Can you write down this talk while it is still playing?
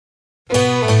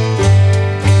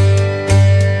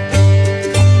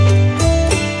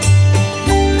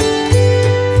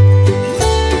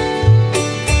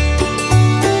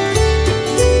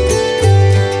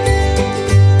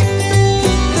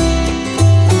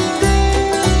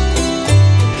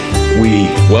We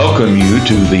welcome you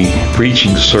to the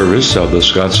preaching service of the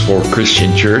Scots Fork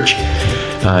Christian Church.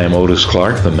 I am Odis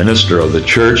Clark, the minister of the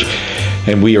church,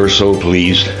 and we are so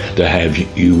pleased to have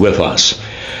you with us.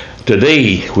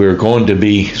 Today we're going to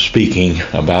be speaking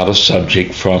about a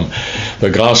subject from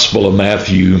the Gospel of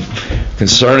Matthew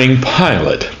concerning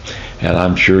Pilate. And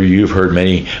I'm sure you've heard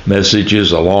many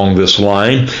messages along this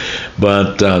line,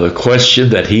 but the question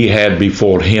that he had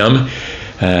before him,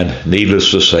 and needless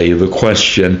to say, the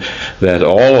question that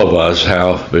all of us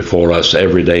have before us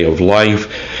every day of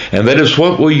life, and that is,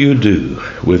 what will you do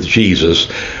with Jesus,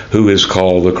 who is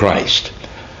called the Christ?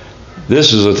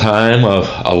 This is a time of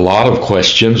a lot of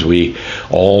questions. We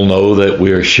all know that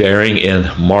we're sharing in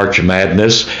March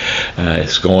Madness.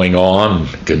 It's going on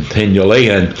continually,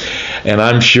 and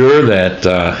I'm sure that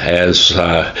as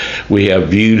we have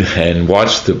viewed and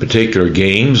watched the particular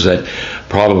games, that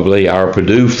probably our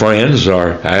Purdue friends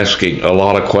are asking a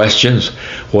lot of questions.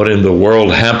 What in the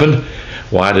world happened?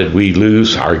 Why did we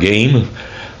lose our game?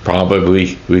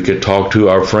 Probably we could talk to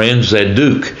our friends at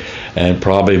Duke, and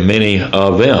probably many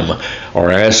of them are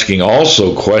asking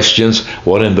also questions.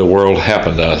 What in the world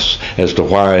happened to us as to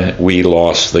why we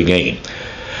lost the game?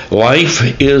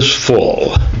 Life is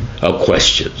full of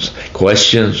questions.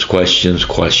 Questions.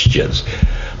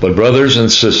 But brothers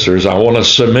and sisters, I want to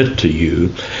submit to you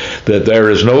that there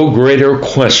is no greater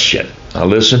question, now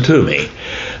listen to me,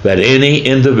 that any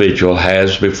individual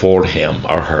has before him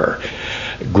or her,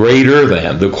 greater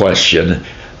than the question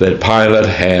that Pilate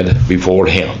had before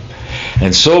him.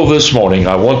 And so this morning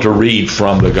I want to read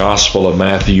from the Gospel of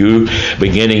Matthew,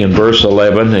 beginning in verse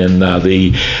 11 in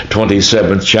the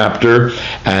 27th chapter,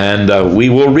 and we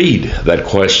will read that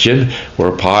question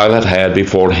where Pilate had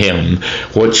before him,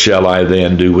 what shall I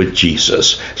then do with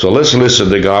Jesus? So let's listen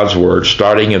to God's word,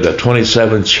 starting in the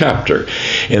 27th chapter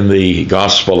in the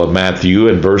Gospel of Matthew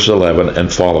in verse 11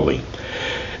 and following.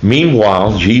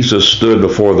 Meanwhile, Jesus stood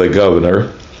before the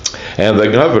governor, and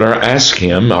the governor asked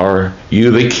him, Are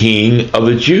you the king of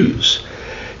the Jews?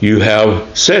 You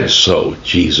have said so,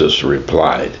 Jesus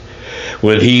replied.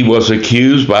 When he was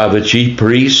accused by the chief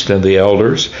priests and the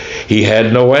elders, he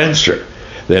had no answer.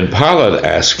 Then Pilate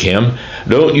asked him,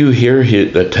 Don't you hear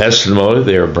the testimony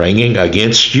they are bringing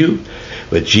against you?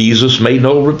 But Jesus made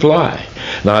no reply,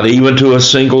 not even to a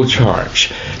single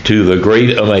charge, to the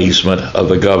great amazement of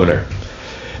the governor.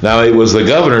 Now it was the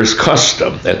governor's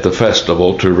custom at the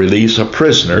festival to release a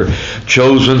prisoner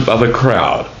chosen by the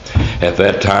crowd. At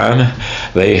that time,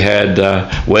 they had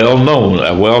a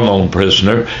well-known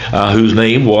prisoner whose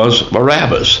name was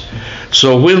Barabbas.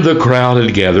 So when the crowd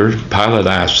had gathered, Pilate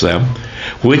asked them,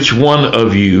 Which one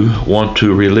of you want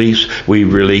to release? We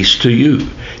release to you,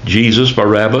 Jesus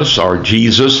Barabbas, or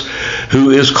Jesus, who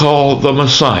is called the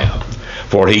Messiah.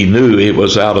 For he knew it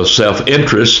was out of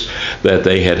self-interest that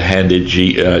they had handed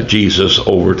Jesus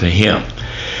over to him.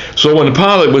 So when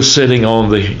Pilate was sitting on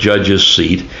the judge's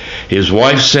seat, his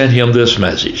wife sent him this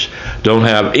message, Don't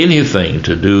have anything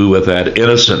to do with that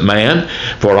innocent man,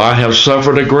 for I have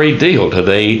suffered a great deal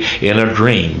today in a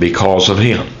dream because of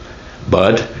him.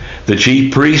 But the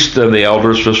chief priests and the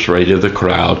elders persuaded the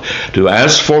crowd to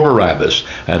ask for Barabbas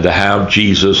and to have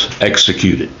Jesus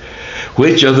executed.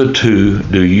 Which of the two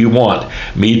do you want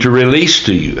me to release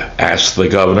to you? Asked the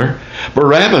governor.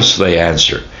 Barabbas, they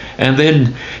answered. And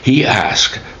then he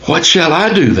asked, What shall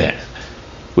I do then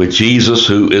with Jesus,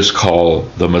 who is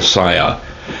called the Messiah?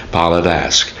 Pilate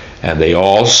asked. And they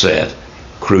all said,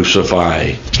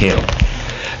 Crucify him.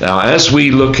 Now, as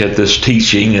we look at this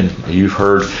teaching, and you've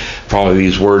heard probably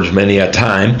these words many a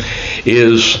time,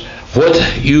 is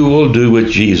what you will do with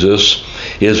Jesus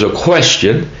is a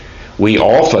question we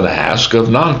often ask of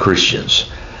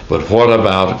non-Christians. But what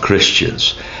about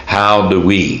Christians? How do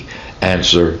we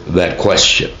answer that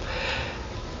question?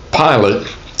 Pilate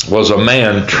was a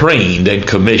man trained and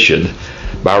commissioned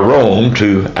by Rome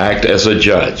to act as a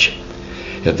judge.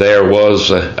 If there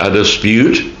was a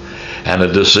dispute and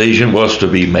a decision was to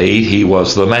be made, he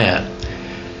was the man.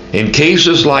 In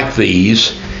cases like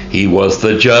these, he was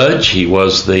the judge, he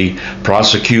was the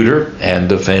prosecutor and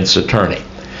defense attorney.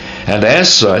 And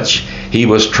as such, he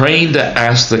was trained to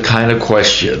ask the kind of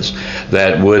questions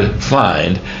that would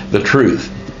find the truth.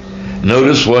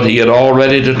 Notice what he had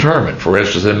already determined. For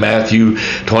instance, in Matthew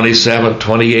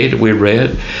 27:28 we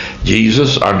read,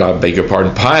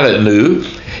 Pilate knew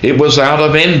it was out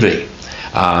of envy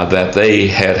that they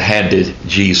had handed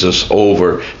Jesus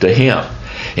over to him.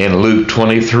 In Luke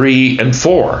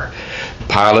 23:4,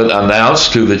 Pilate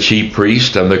announced to the chief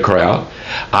priest and the crowd,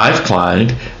 I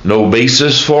find no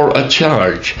basis for a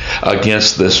charge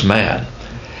against this man.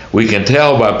 We can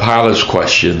tell by Pilate's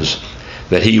questions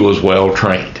that he was well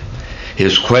trained.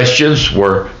 His questions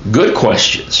were good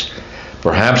questions.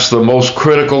 Perhaps the most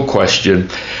critical question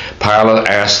Pilate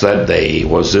asked that day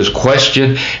was this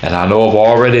question, and I know I've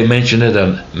already mentioned it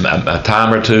a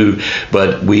time or two,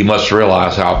 but we must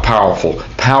realize how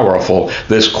powerful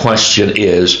this question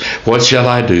is. What shall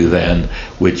I do then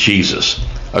with Jesus?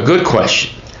 A good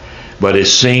question, but it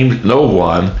seemed no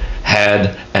one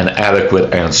had an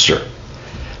adequate answer.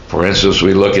 For instance,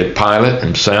 we look at Pilate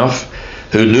himself,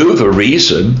 who knew the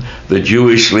reason the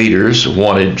Jewish leaders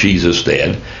wanted Jesus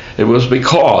dead. It was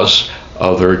because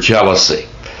of their jealousy.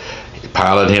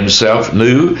 Pilate himself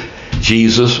knew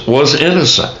Jesus was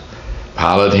innocent.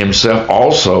 Pilate himself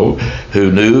also,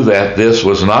 who knew that this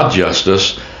was not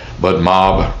justice, but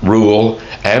mob rule,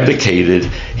 abdicated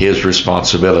his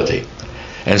responsibility.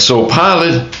 And so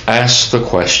Pilate asks the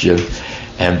question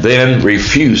and then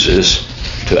refuses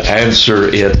to answer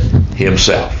it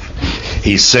himself.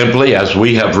 He simply, as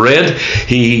we have read,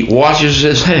 he washes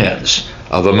his hands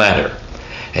of the matter.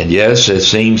 And yes, it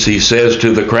seems he says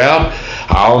to the crowd,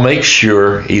 I'll make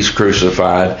sure he's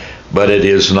crucified, but it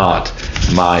is not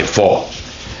my fault.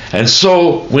 And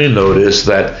so we notice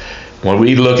that when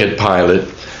we look at Pilate,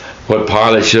 what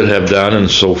Pilate should have done and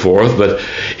so forth, but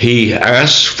he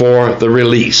asks for the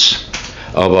release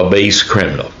of a base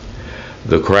criminal.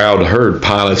 The crowd heard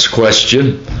Pilate's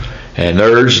question and,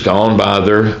 urged on by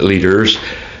their leaders,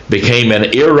 became an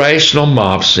irrational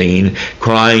mob scene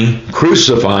crying,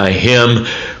 crucify him,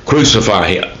 crucify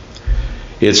him.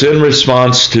 It's in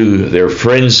response to their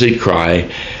frenzied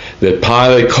cry that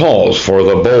Pilate calls for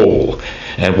the bowl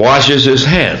and washes his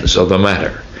hands of the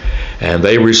matter. And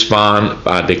they respond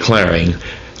by declaring,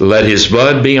 let his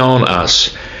blood be on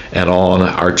us and on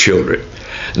our children.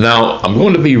 Now, I'm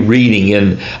going to be reading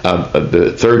in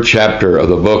the third chapter of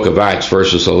the book of Acts,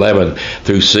 verses 11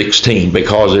 through 16,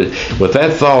 because with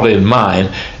that thought in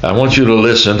mind, I want you to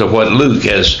listen to what Luke,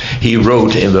 as he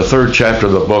wrote in the third chapter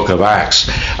of the book of Acts,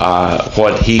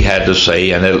 what he had to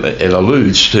say, and it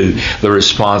alludes to the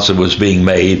response that was being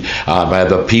made by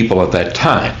the people at that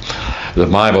time. The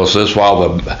Bible says, while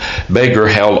the beggar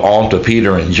held on to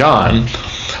Peter and John,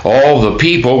 all the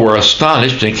people were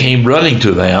astonished and came running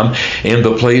to them in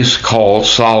the place called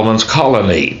Solomon's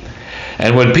Colonnade.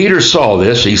 And when Peter saw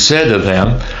this, he said to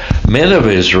them, men of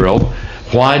Israel,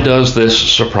 why does this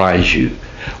surprise you?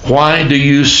 Why do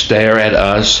you stare at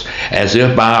us as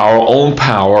if by our own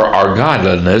power or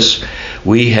godliness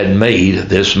we had made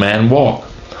this man walk?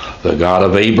 The God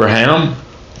of Abraham,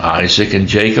 Isaac, and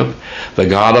Jacob, the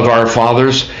God of our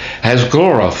fathers, has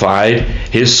glorified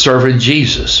his servant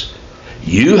Jesus.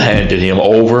 You handed him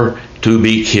over to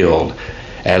be killed,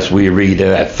 as we read in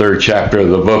that third chapter of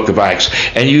the book of Acts,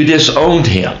 and you disowned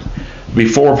him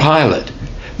before Pilate,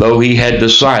 though he had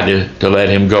decided to let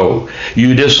him go.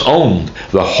 You disowned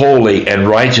the holy and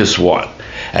righteous one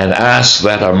and asked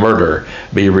that a murderer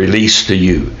be released to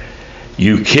you.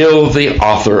 You killed the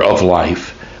author of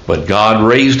life, but God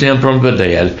raised him from the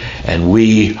dead, and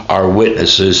we are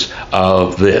witnesses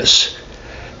of this.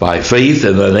 By faith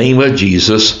in the name of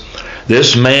Jesus,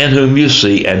 this man whom you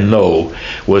see and know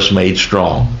was made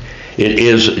strong. It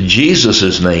is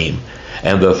Jesus' name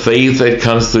and the faith that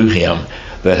comes through him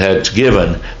that has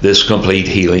given this complete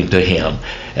healing to him,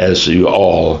 as you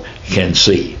all can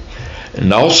see.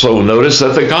 And also notice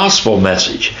that the gospel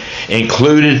message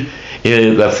included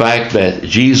in the fact that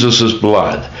Jesus'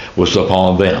 blood was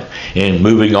upon them. And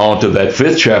moving on to that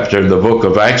fifth chapter in the book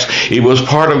of Acts, it was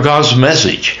part of God's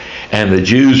message. And the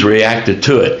Jews reacted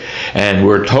to it. And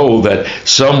we're told that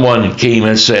someone came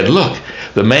and said, look,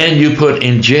 the man you put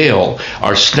in jail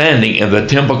are standing in the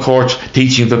temple courts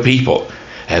teaching the people.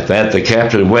 At that, the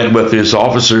captain went with his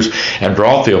officers and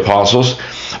brought the apostles.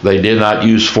 They did not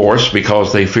use force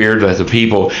because they feared that the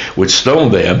people would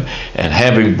stone them. And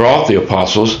having brought the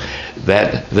apostles,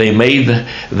 that they made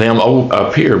them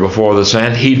appear before the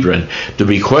Sanhedrin to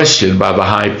be questioned by the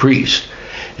high priest.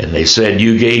 And they said,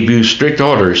 you gave strict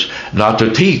orders not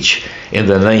to teach in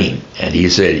the name. And he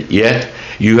said, yet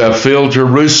you have filled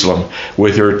Jerusalem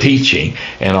with your teaching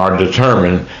and are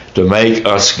determined to make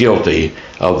us guilty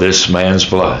of this man's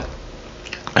blood.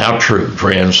 How true,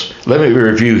 friends. Let me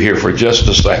review here for just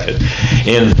a second.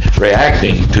 In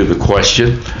reacting to the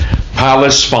question,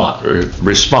 Pilate's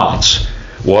response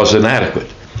was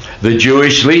inadequate. The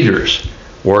Jewish leaders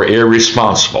were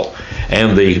irresponsible,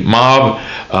 and the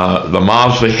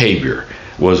mob's behavior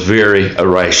was very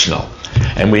irrational.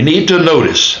 And we need to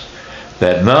notice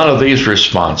that none of these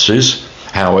responses,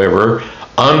 however,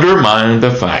 undermine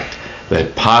the fact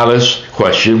that Pilate's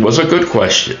question was a good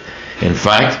question. In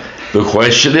fact, the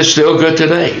question is still good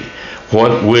today.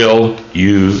 What will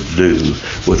you do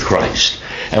with Christ?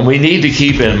 And we need to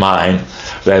keep in mind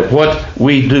that what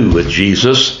we do with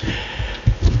Jesus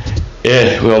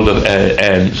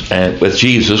with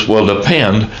Jesus will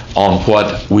depend on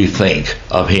what we think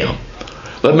of him.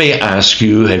 Let me ask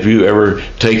you, have you ever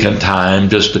taken time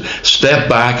just to step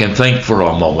back and think for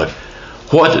a moment,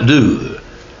 what do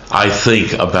I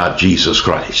think about Jesus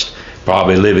Christ?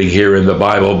 Probably living here in the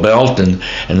Bible Belt and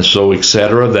so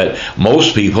etc., that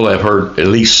most people have heard at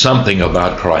least something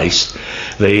about Christ.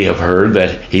 They have heard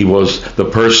that he was the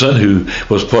person who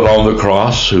was put on the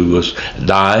cross, who was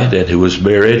died and who was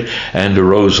buried and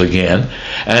arose again.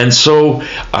 And so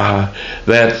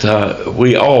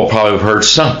we all probably have heard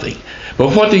something.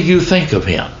 But what do you think of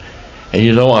him? And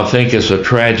you know, I think it's a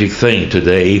tragic thing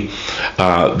today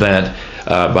that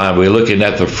by looking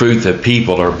at the fruit that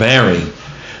people are bearing,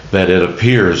 that it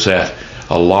appears that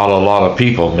a lot of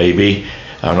people maybe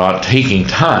are not taking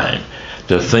time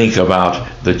to think about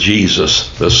the Jesus,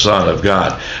 the Son of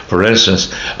God. For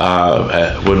instance,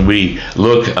 when we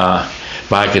look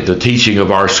back at the teaching of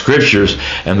our scriptures,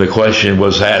 and the question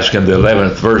was asked in the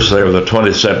 11th verse there of the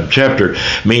 27th chapter.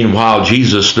 Meanwhile,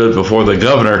 Jesus stood before the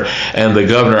governor, and the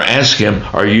governor asked him,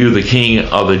 "Are you the king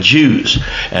of the Jews?"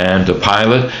 And to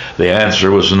Pilate, the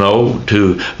answer was no.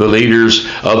 To the leaders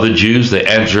of the Jews, the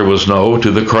answer was no.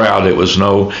 To the crowd, it was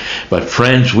no. But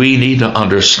friends, we need to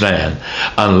understand,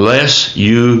 unless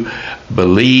you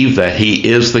believe that he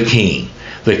is the King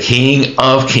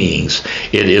of Kings,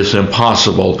 it is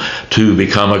impossible to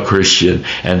become a Christian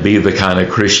and be the kind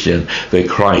of Christian that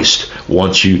Christ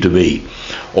wants you to be.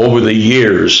 Over the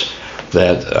years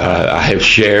that I have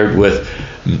shared with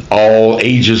all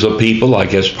ages of people, I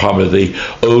guess probably the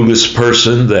oldest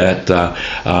person that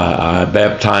I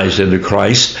baptized into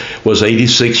Christ was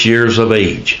 86 years of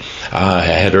age. I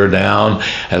had her down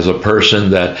as a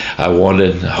person that I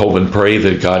wanted, hope and pray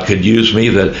that God could use me,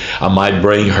 that I might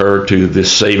bring her to this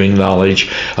saving knowledge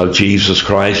of Jesus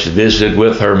Christ. Visited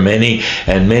with her many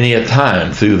and many a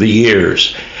time through the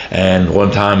years. And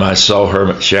one time I saw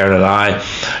her, Sharon and I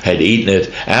had eaten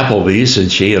at Applebee's, and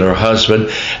she and her husband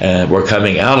were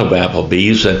coming out of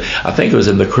Applebee's, and I think it was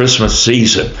in the Christmas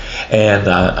season. And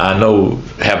I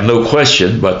have no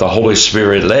question, but the Holy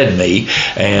Spirit led me,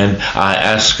 and I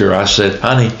asked her, I said,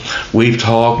 "Honey, we've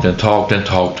talked and talked and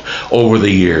talked over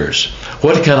the years.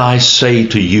 What can I say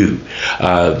to you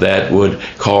that would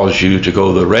cause you to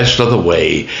go the rest of the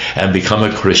way and become a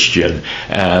Christian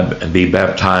and be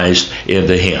baptized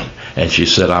into him?" And she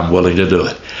said, "I'm willing to do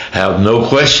it." Have no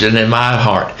question in my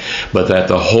heart, but that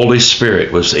the Holy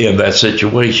Spirit was in that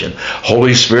situation.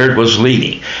 Holy Spirit was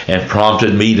leading and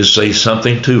prompted me to say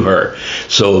something to her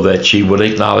so that she would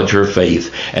acknowledge her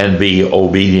faith and be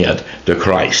obedient to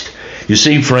Christ. You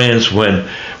see, friends, when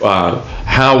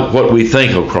what we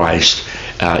think of Christ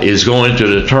is going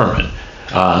to determine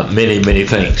many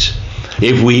things.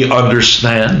 If we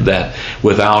understand that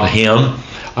without him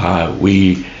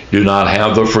we do not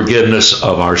have the forgiveness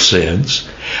of our sins,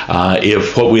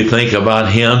 if what we think about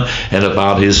him and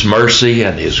about his mercy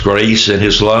and his grace and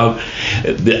his love,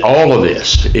 all of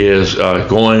this is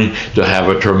going to have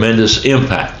a tremendous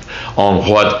impact on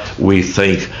what we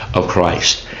think of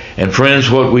Christ. And friends,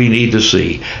 what we need to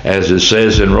see, as it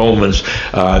says in Romans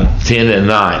 10 and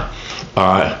 9,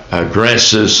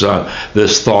 addresses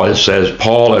this thought. It says,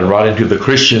 Paul, in writing to the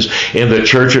Christians in the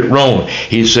church at Rome,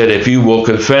 he said, "If you will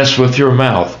confess with your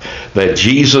mouth that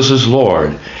Jesus is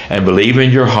Lord and believe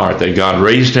in your heart that God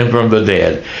raised him from the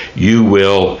dead, you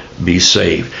will be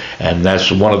saved." And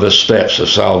that's one of the steps of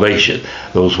salvation.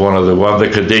 Those one of the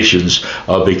conditions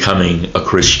of becoming a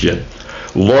Christian.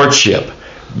 Lordship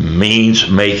means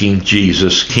making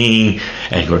Jesus king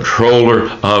and controller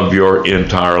of your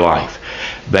entire life.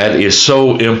 That is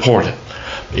so important.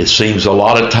 It seems a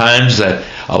lot of times that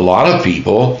a lot of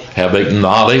people have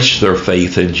acknowledged their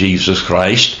faith in Jesus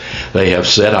Christ. They have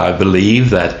said, "I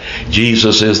believe that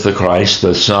Jesus is the Christ,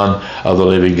 the Son of the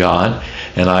living God,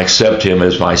 and I accept him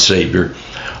as my Savior."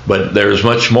 But there's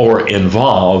much more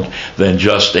involved than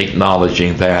just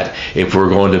acknowledging that if we're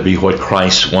going to be what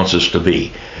Christ wants us to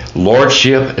be.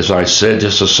 Lordship, as I said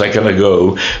just a second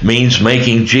ago, means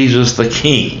making Jesus the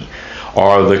King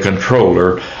or the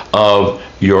controller of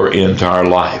your entire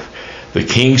life. The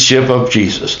kingship of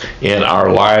Jesus in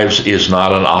our lives is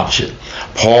not an option.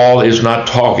 Paul is not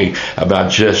talking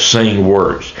about just saying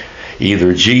words.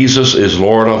 Either Jesus is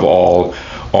Lord of all,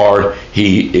 or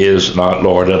he is not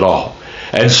Lord at all.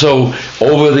 And so,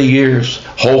 over the years,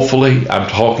 hopefully, I'm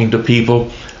talking to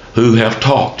people who have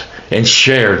talked and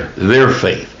shared their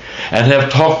faith. and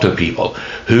have talked to people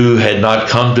who had not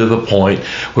come to the point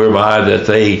whereby that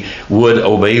they would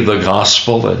obey the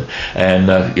gospel and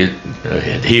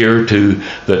adhere to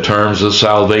the terms of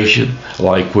salvation,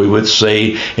 like we would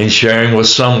say in sharing with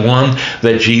someone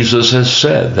that Jesus has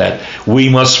said that we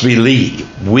must believe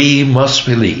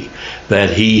that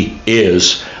he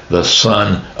is the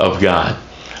Son of God.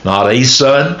 Not a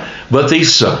son, but the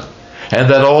Son. And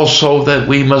that also that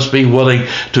we must be willing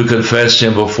to confess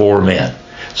him before men,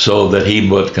 so that he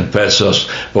would confess us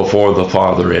before the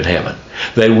Father in heaven.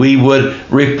 That we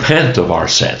would repent of our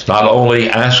sins, not only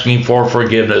asking for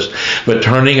forgiveness, but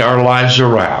turning our lives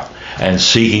around and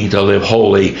seeking to live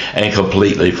wholly and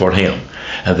completely for him.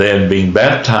 And then being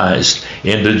baptized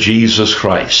into Jesus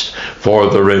Christ for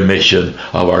the remission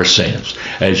of our sins.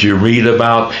 As you read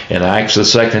about in Acts the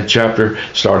 2nd chapter,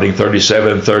 starting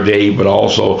 37 and 38, but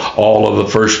also all of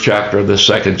the 1st chapter of the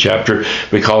 2nd chapter,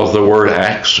 because the word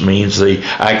Acts means the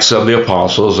Acts of the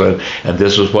Apostles, and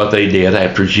this is what they did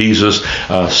after Jesus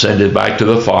ascended back to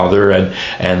the Father,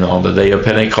 and on the day of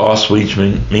Pentecost, which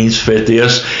means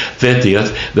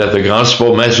 50th, that the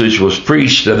gospel message was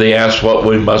preached, and they asked what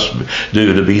we must do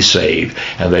to be saved.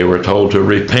 And they were told to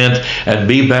repent and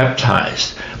be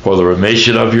baptized. For the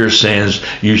remission of your sins,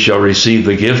 you shall receive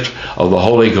the gift of the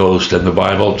Holy Ghost. And the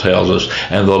Bible tells us,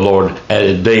 and the Lord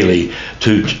added daily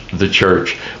to the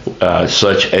church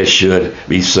such as should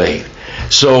be saved.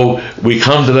 So we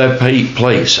come to that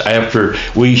place after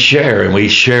we share, and we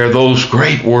share those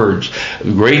great words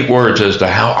as to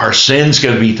how our sins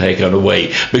can be taken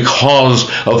away because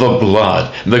of the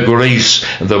blood, the grace,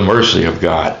 and the mercy of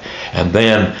God. And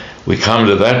then we come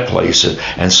to that place,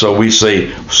 and so we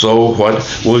say, so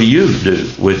what will you do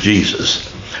with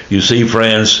Jesus? You see,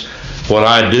 friends, what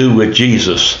I do with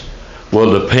Jesus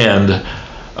will depend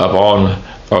upon,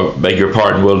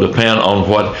 will depend on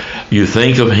what you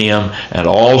think of him, and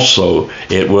also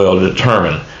it will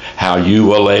determine how you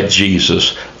will let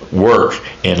Jesus work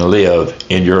and live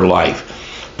in your life.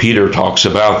 Peter talks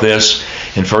about this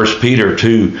in 1 Peter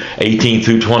 2:18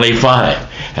 through 25,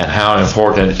 and how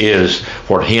important it is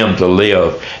for him to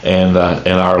live in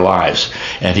our lives.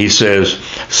 And he says,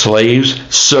 slaves,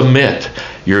 submit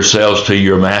yourselves to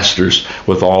your masters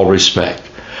with all respect,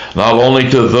 not only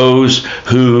to those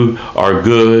who are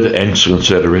good and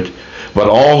considerate, but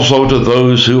also to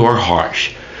those who are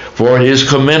harsh. For it is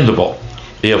commendable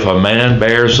if a man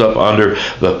bears up under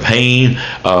the pain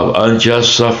of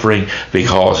unjust suffering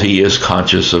because he is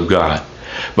conscious of God.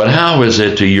 But how is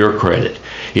it to your credit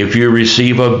if you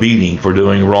receive a beating for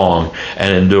doing wrong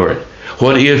and endure it?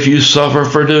 What if you suffer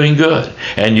for doing good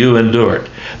and you endure it?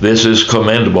 This is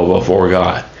commendable before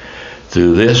God.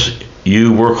 Through this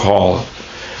you were called,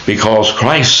 because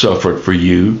Christ suffered for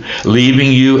you,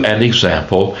 leaving you an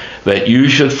example that you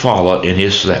should follow in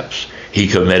his steps. He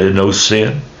committed no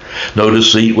sin. No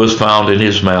deceit was found in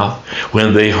his mouth.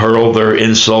 When they hurled their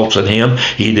insults at him,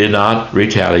 he did not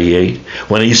retaliate.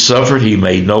 When he suffered, he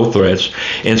made no threats.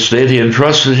 Instead, he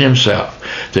entrusted himself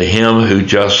to him who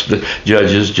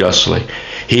judges justly.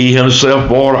 He himself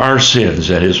bore our sins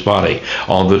in his body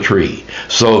on the tree,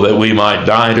 so that we might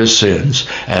die to sins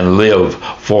and live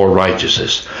for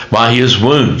righteousness. By his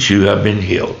wounds you have been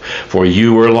healed, for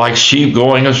you were like sheep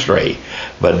going astray,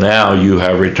 but now you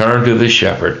have returned to the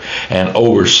shepherd and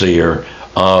overseer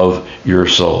of your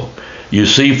soul. You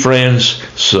see, friends,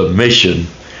 submission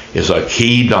is a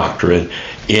key doctrine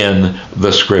in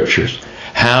the Scriptures.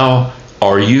 How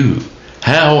are you?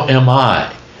 How am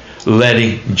I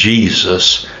letting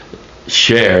Jesus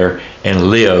share and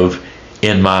live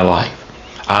in my life?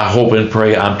 I hope and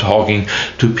pray I'm talking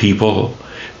to people,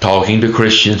 talking to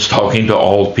Christians, talking to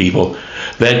all people,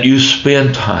 that you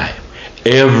spend time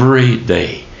every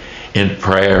day in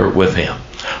prayer with him,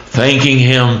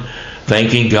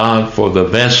 thanking God for the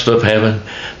best of heaven,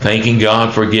 thanking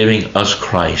God for giving us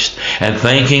Christ, and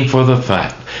thanking for the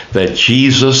fact that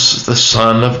Jesus, the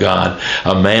Son of God,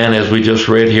 a man, as we just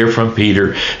read here from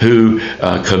Peter, who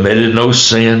committed no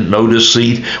sin, no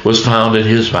deceit was found in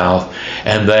his mouth,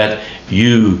 and that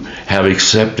you have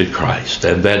accepted Christ,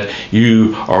 and that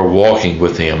you are walking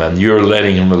with him, and you're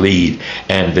letting him lead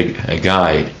and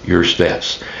guide your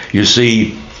steps. You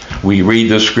see, we read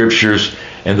the Scriptures,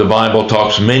 and the Bible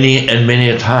talks many and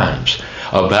many times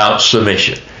about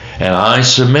submission. And I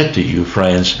submit to you,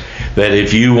 friends, that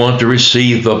if you want to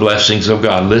receive the blessings of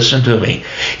God, listen to me,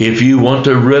 if you want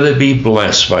to really be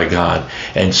blessed by God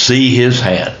and see his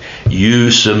hand, you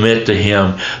submit to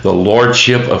him the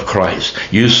lordship of Christ.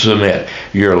 You submit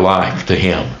your life to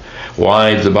him.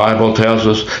 Wives, the Bible tells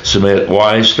us, submit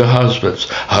wives to husbands,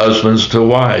 husbands to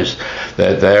wives,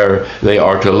 that they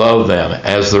are to love them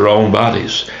as their own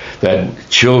bodies. that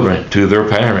children to their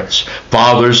parents,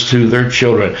 fathers to their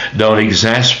children, don't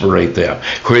exasperate them.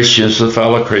 Christians to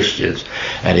fellow Christians,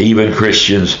 and even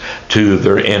Christians to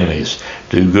their enemies.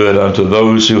 Do good unto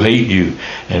those who hate you,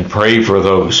 and pray for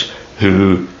those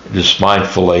who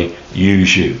despitefully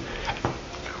use you.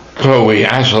 So we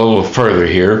ask a little further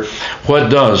here, what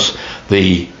does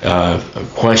the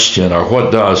question, or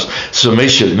what does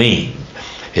submission mean?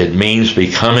 It means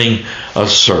becoming a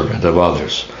servant of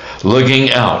others,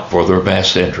 looking out for their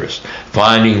best interest,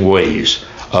 finding ways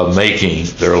of making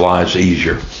their lives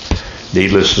easier.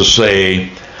 Needless to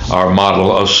say, our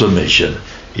model of submission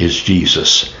is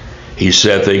Jesus. He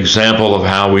set the example of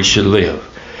how we should live,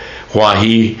 why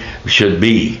he should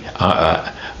be,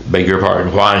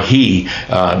 why he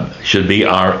should be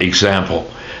our example,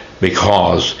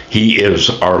 because he is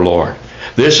our Lord.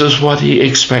 This is what he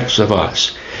expects of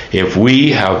us. If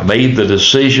we have made the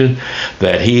decision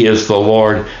that he is the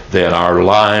Lord, then our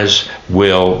lives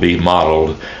will be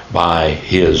modeled by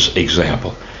his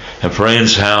example. And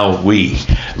friends, how we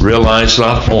realize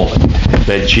not only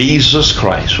that Jesus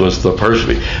Christ was the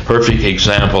perfect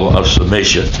example of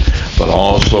submission, but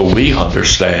also we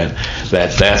understand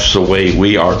that that's the way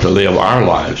we are to live our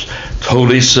lives,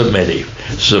 totally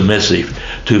submissive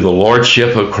to the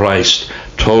Lordship of Christ,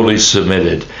 totally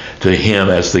submitted to him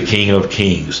as the King of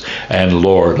Kings and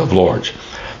Lord of Lords.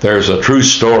 There's a true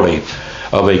story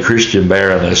of a Christian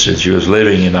baroness, and she was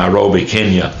living in Nairobi,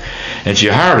 Kenya, and she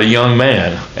hired a young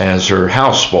man as her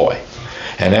houseboy.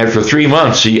 And after 3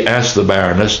 months, he asked the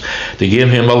baroness to give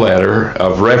him a letter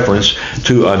of reference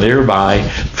to a nearby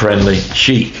friendly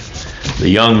sheik. The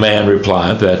young man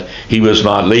replied that he was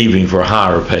not leaving for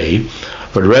higher pay,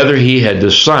 but rather he had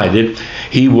decided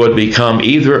he would become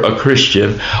either a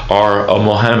Christian or a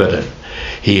Mohammedan.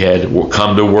 He had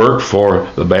come to work for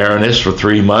the baroness for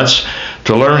 3 months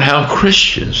to learn how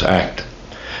Christians act.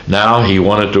 Now he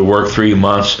wanted to work 3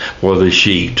 months for the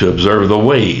sheik to observe the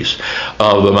ways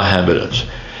of the Mohammedans.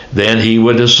 Then he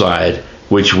would decide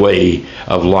which way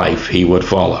of life he would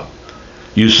follow.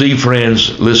 You see,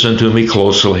 friends, listen to me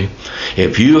closely.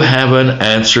 If you haven't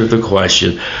answered the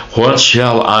question, what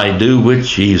shall I do with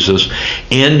Jesus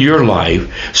in your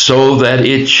life, so that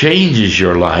it changes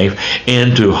your life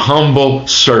into humble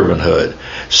servanthood,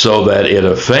 so that it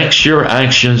affects your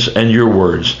actions and your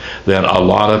words, then a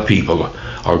lot of people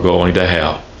are going to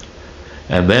hell.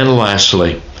 And then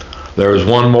lastly, there is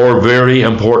one more very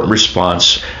important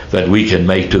response that we can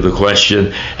make to the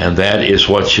question, and that is,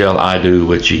 what shall I do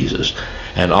with Jesus?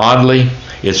 And oddly,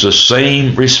 it's the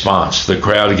same response the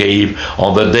crowd gave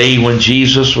on the day when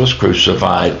Jesus was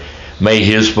crucified. May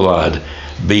his blood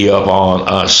be upon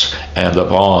us and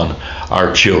upon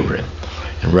our children.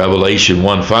 In Revelation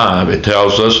 1:5, it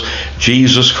tells us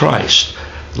Jesus Christ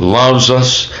loves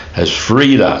us, has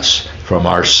freed us from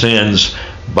our sins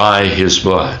by his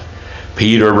blood.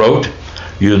 Peter wrote,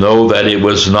 you know that it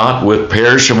was not with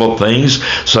perishable things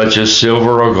such as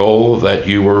silver or gold that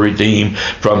you were redeemed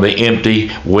from the empty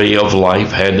way of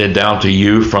life handed down to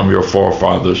you from your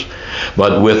forefathers,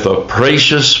 but with the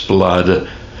precious blood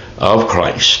of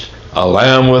Christ, a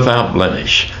lamb without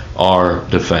blemish or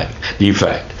defect.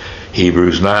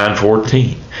 Hebrews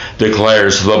 9:14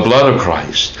 declares the blood of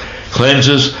Christ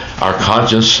cleanses our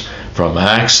conscience from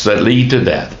acts that lead to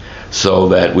death, so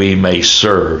that we may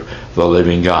serve the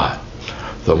living God.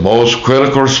 The most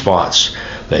critical response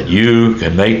that you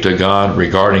can make to God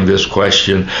regarding this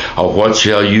question of what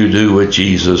shall you do with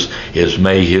Jesus is,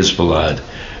 may his blood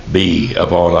be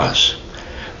upon us.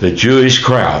 The Jewish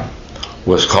crowd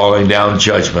was calling down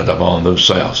judgment upon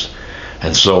themselves,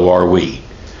 and so are we.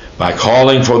 By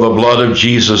calling for the blood of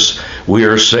Jesus, we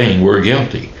are saying we're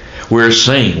guilty. We're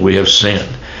saying we have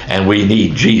sinned, and we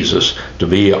need Jesus to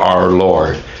be our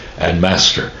Lord and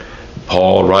Master.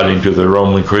 Paul, writing to the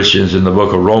Roman Christians in the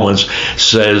book of Romans,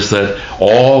 says that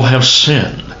all have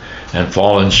sinned and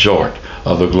fallen short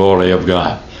of the glory of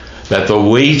God, that the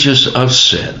wages of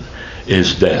sin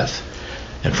is death.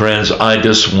 And friends, I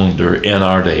just wonder in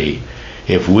our day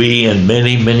if we, in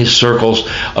many, many circles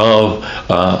of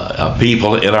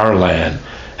people in our land,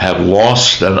 have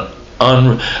lost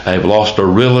a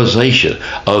realization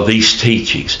of these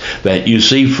teachings. That, you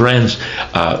see, friends,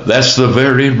 that's the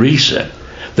very reason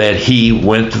that he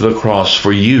went to the cross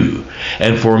for you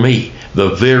and for me.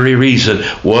 The very reason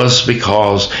was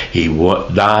because he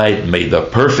died, made the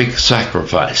perfect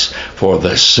sacrifice for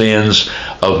the sins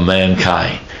of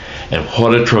mankind. And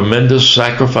what a tremendous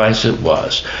sacrifice it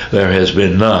was. There has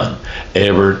been none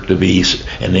ever to be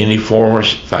in any form or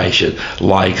fashion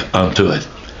like unto it.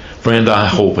 Friend, I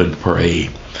hope and pray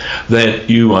that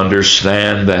you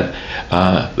understand that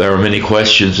there are many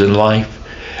questions in life.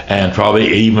 And probably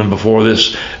even before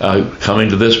this, coming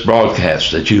to this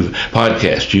podcast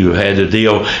you've had to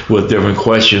deal with different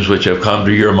questions which have come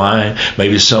to your mind.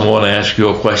 Maybe someone asked you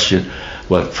a question.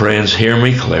 But friends, hear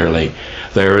me clearly.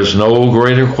 There is no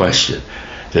greater question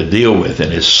to deal with,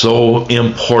 and it's so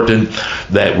important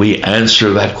that we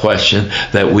answer that question,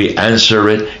 that we answer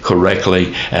it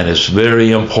correctly. And it's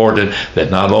very important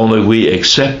that not only we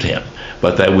accept him,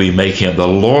 but that we make him the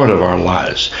Lord of our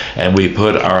lives, and we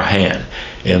put our hand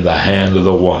in the hand of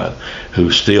the one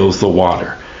who stills the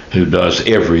water, who does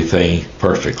everything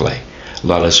perfectly.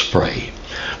 Let us pray.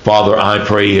 Father, I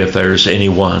pray if there's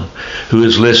anyone who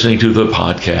is listening to the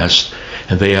podcast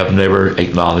and they have never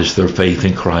acknowledged their faith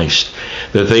in Christ,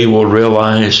 that they will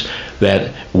realize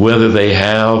that whether they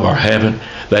have or haven't,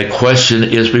 that question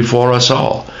is before us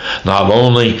all. Not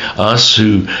only us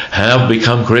who have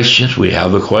become Christians, we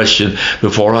have the question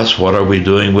before us, what are we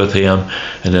doing with him?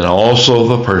 And then also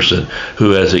the person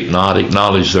who has not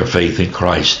acknowledged their faith in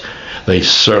Christ. They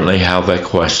certainly have that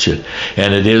question.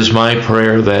 And it is my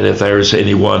prayer that if there is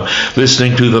anyone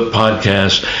listening to the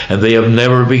podcast and they have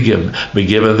never been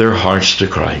given their hearts to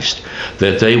Christ,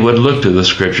 that they would look to the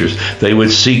scriptures. They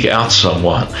would seek out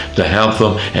someone to help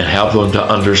them and help them to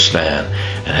understand.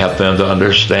 And help them to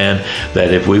understand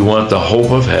that if we want the hope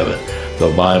of heaven,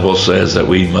 the Bible says that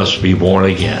we must be born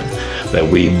again,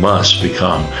 that we must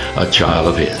become a child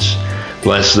of his.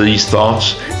 Bless these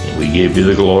thoughts, and we give you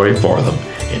the glory for them.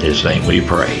 In his name we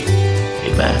pray.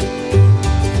 Amen.